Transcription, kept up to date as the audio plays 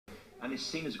And is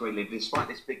seen as a great leader despite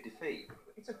this big defeat?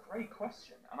 It's a great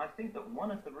question, and I think that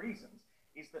one of the reasons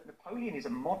is that Napoleon is a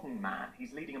modern man.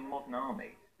 He's leading a modern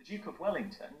army. The Duke of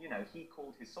Wellington, you know, he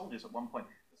called his soldiers at one point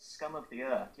the scum of the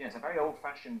earth. You know, it's a very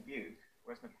old-fashioned view.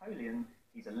 Whereas Napoleon,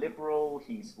 he's a liberal.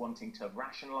 He's wanting to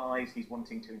rationalise. He's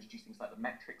wanting to introduce things like the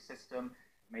metric system.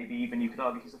 Maybe even you could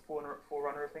argue he's a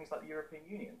forerunner of things like the European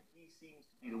Union. He seems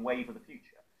to be the wave of the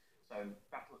future. So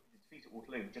the defeat at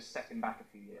Waterloo just set him back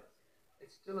a few years.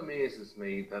 It still amazes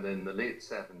me that in the late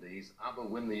 70s, ABBA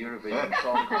win the Eurovision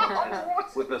Song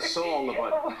Contest with a song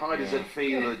about how does it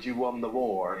feel that you won the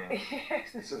war.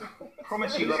 Yes.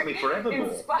 Promise You Love Me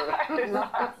Forevermore.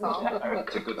 That song.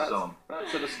 That's a good song.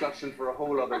 That's a discussion for a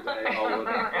whole other day.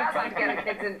 That's like getting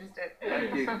kids interested.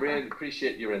 Thank you. Really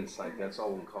appreciate your insight. That's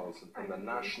Owen Colson from the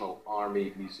National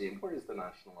Army Museum. Where is the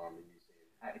National Army Museum?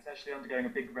 It's actually undergoing a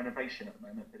big renovation at the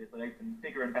moment, but it will open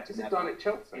bigger and better. Is it down at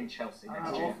Chelsea? In Chelsea I've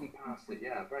next year. often passed it.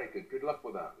 Yeah, very good. Good luck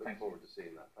with that. Look forward to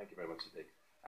seeing that. Thank you very much indeed.